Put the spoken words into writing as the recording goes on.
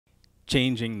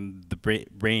changing the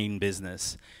brain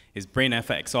business is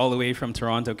BrainFx, all the way from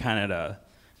Toronto, Canada.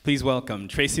 Please welcome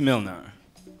Tracy Milner.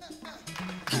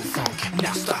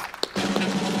 Now stop.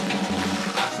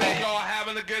 I say y'all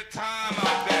having a good time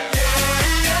out there.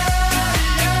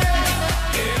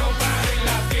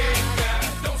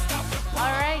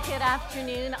 All right, good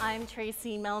afternoon. I'm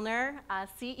Tracy Milner,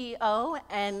 CEO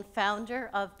and founder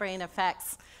of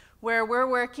BrainFx, where we're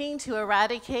working to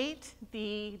eradicate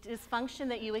the dysfunction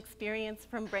that you experience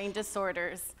from brain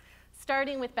disorders,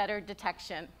 starting with better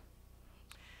detection.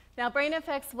 Now,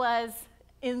 BrainFx was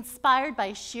inspired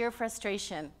by sheer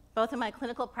frustration, both in my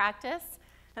clinical practice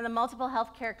and the multiple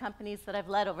healthcare companies that I've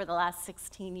led over the last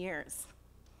 16 years.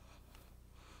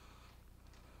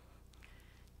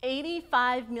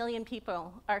 85 million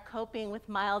people are coping with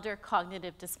milder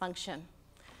cognitive dysfunction.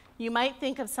 You might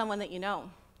think of someone that you know,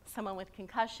 someone with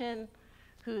concussion,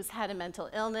 who's had a mental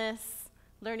illness,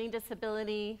 learning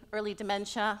disability, early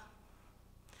dementia.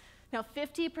 Now,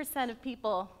 50% of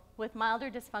people with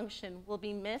milder dysfunction will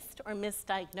be missed or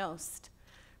misdiagnosed,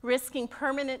 risking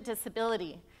permanent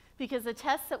disability because the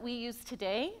tests that we use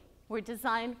today were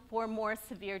designed for more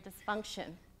severe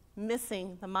dysfunction,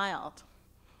 missing the mild.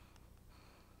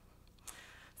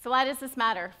 So why does this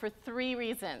matter? For 3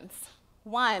 reasons.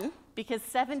 1, because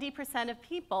 70% of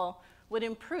people would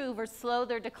improve or slow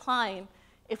their decline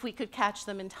if we could catch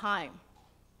them in time.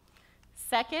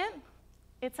 Second,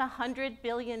 it's a $100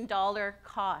 billion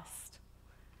cost.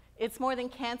 It's more than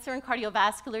cancer and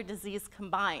cardiovascular disease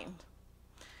combined.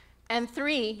 And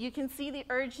 3, you can see the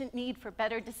urgent need for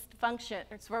better detection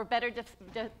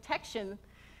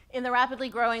in the rapidly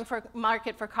growing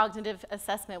market for cognitive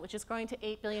assessment, which is growing to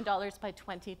 $8 billion by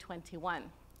 2021.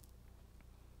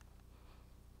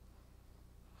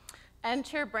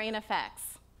 Enter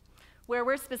BrainFx, where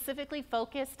we're specifically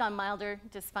focused on milder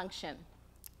dysfunction.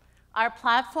 Our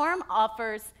platform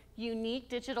offers unique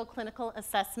digital clinical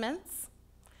assessments,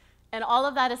 and all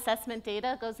of that assessment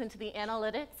data goes into the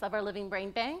analytics of our Living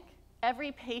Brain Bank.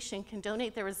 Every patient can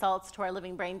donate their results to our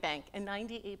Living Brain Bank, and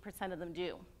 98% of them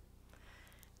do.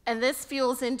 And this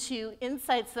fuels into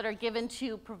insights that are given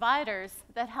to providers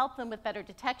that help them with better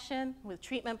detection, with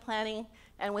treatment planning,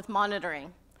 and with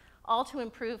monitoring, all to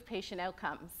improve patient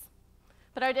outcomes.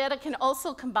 But our data can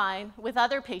also combine with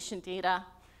other patient data,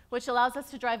 which allows us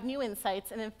to drive new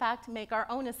insights and, in fact, make our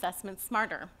own assessments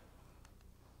smarter.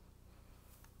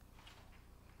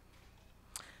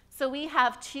 So we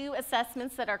have 2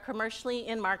 assessments that are commercially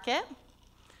in market,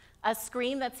 a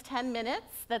screen that's 10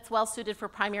 minutes that's well suited for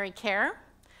primary care,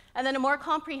 and then a more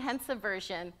comprehensive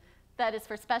version that is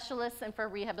for specialists and for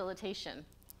rehabilitation.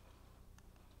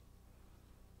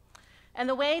 And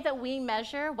the way that we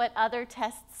measure what other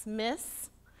tests miss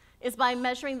is by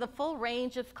measuring the full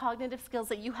range of cognitive skills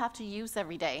that you have to use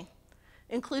every day,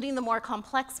 including the more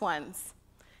complex ones,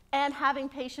 and having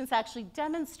patients actually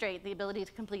demonstrate the ability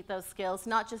to complete those skills,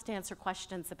 not just answer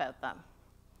questions about them.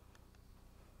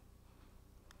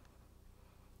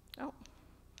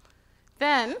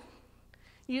 Then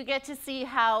you get to see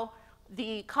how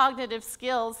the cognitive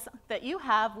skills that you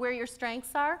have, where your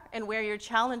strengths are and where your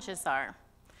challenges are.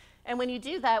 And when you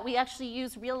do that, we actually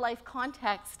use real-life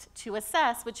context to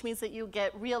assess, which means that you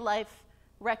get real-life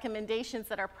recommendations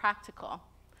that are practical.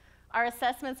 Our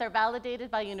assessments are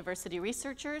validated by university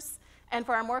researchers, and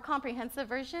for our more comprehensive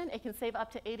version, it can save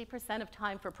up to 80% of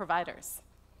time for providers.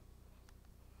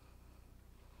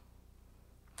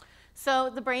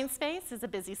 So the brain space is a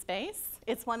busy space.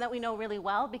 It's one that we know really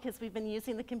well because we've been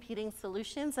using the competing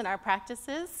solutions in our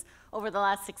practices over the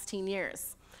last 16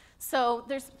 years. So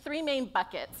there's 3 main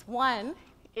buckets. 1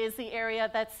 is the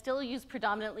area that's still used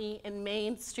predominantly in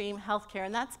mainstream healthcare,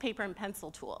 and that's paper and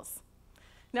pencil tools.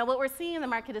 Now, what we're seeing in the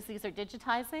market is these are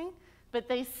digitizing, but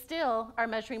they still are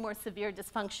measuring more severe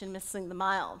dysfunction, missing the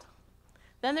mild.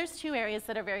 Then there's 2 areas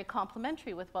that are very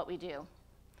complementary with what we do.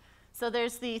 So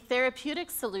there's the therapeutic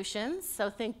solutions,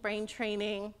 so think brain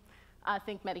training,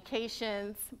 think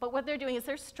medications, but what they're doing is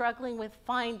they're struggling with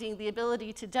finding the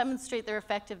ability to demonstrate their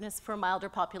effectiveness for milder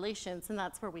populations, and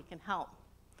that's where we can help.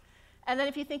 And then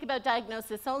if you think about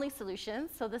diagnosis-only solutions,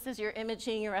 so this is your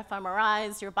imaging, your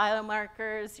fMRIs, your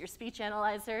biomarkers, your speech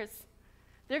analyzers,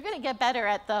 they're going to get better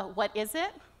at the what is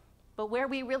it, but where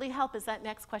we really help is that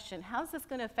next question, how is this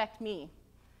going to affect me,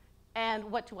 and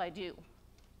what do I do?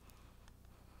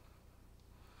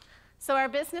 So our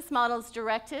business model is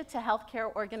directed to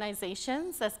healthcare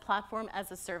organizations as platform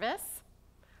as a service.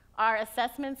 Our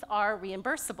assessments are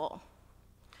reimbursable.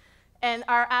 And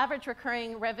our average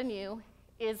recurring revenue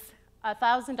is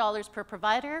 $1,000 per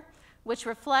provider, which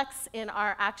reflects in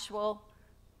our actual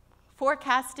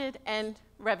forecasted and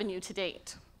revenue to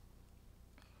date.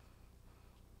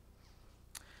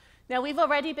 Now, we've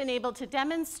already been able to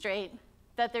demonstrate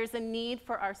that there's a need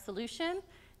for our solution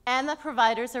and that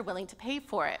providers are willing to pay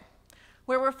for it.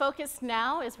 Where we're focused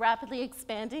now is rapidly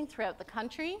expanding throughout the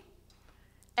country.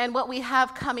 And what we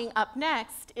have coming up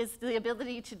next is the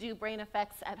ability to do BrainFx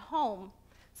at home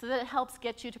so that it helps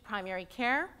get you to primary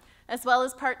care, as well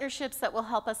as partnerships that will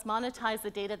help us monetize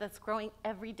the data that's growing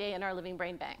every day in our Living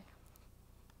Brain Bank.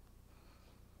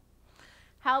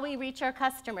 How we reach our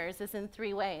customers is in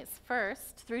 3 ways.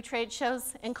 First, through trade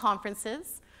shows and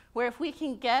conferences, where if we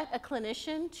can get a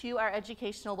clinician to our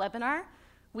educational webinar,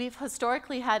 we've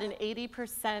historically had an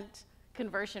 80%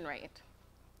 conversion rate.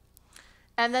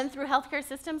 And then through healthcare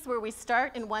systems where we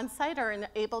start in one site are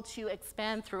able to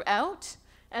expand throughout.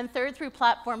 And third, through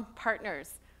platform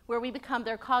partners, where we become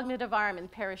their cognitive arm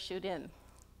and parachute in.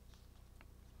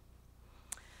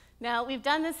 Now, we've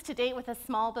done this to date with a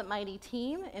small but mighty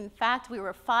team. In fact, we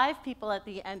were 5 people at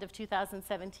the end of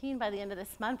 2017. By the end of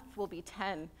this month, we'll be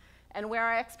 10. And where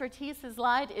our expertise has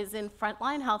lied is in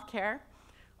frontline healthcare,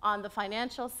 on the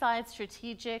financial side,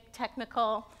 strategic,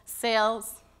 technical,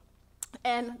 sales.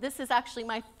 And this is actually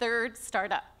my 3rd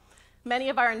startup. Many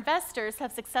of our investors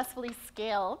have successfully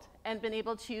scaled and been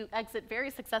able to exit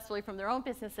very successfully from their own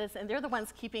businesses, and they're the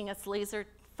ones keeping us laser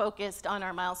focused on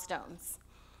our milestones.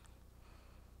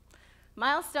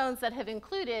 Milestones that have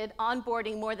included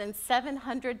onboarding more than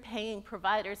 700 paying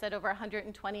providers at over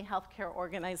 120 healthcare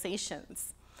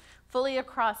organizations. Fully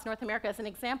across North America, as an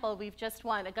example, we've just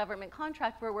won a government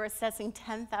contract where we're assessing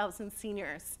 10,000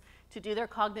 seniors to do their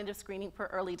cognitive screening for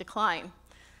early decline.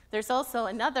 There's also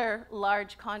another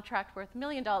large contract worth $1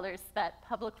 million that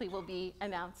publicly will be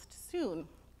announced soon.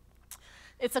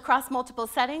 It's across multiple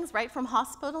settings, right from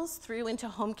hospitals through into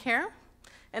home care,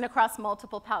 and across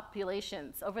multiple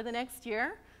populations. Over the next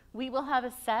year, we will have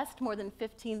assessed more than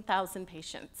 15,000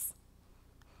 patients.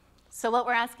 So what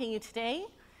we're asking you today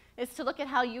is to look at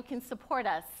how you can support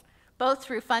us, both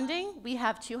through funding. We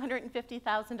have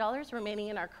 $250,000 remaining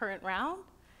in our current round,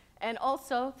 and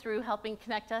also through helping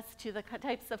connect us to the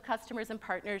types of customers and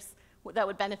partners that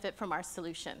would benefit from our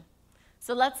solution.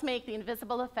 So let's make the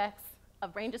invisible effects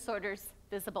of brain disorders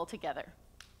visible together.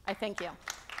 I thank you.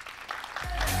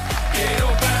 Quiero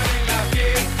ver la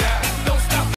fiesta.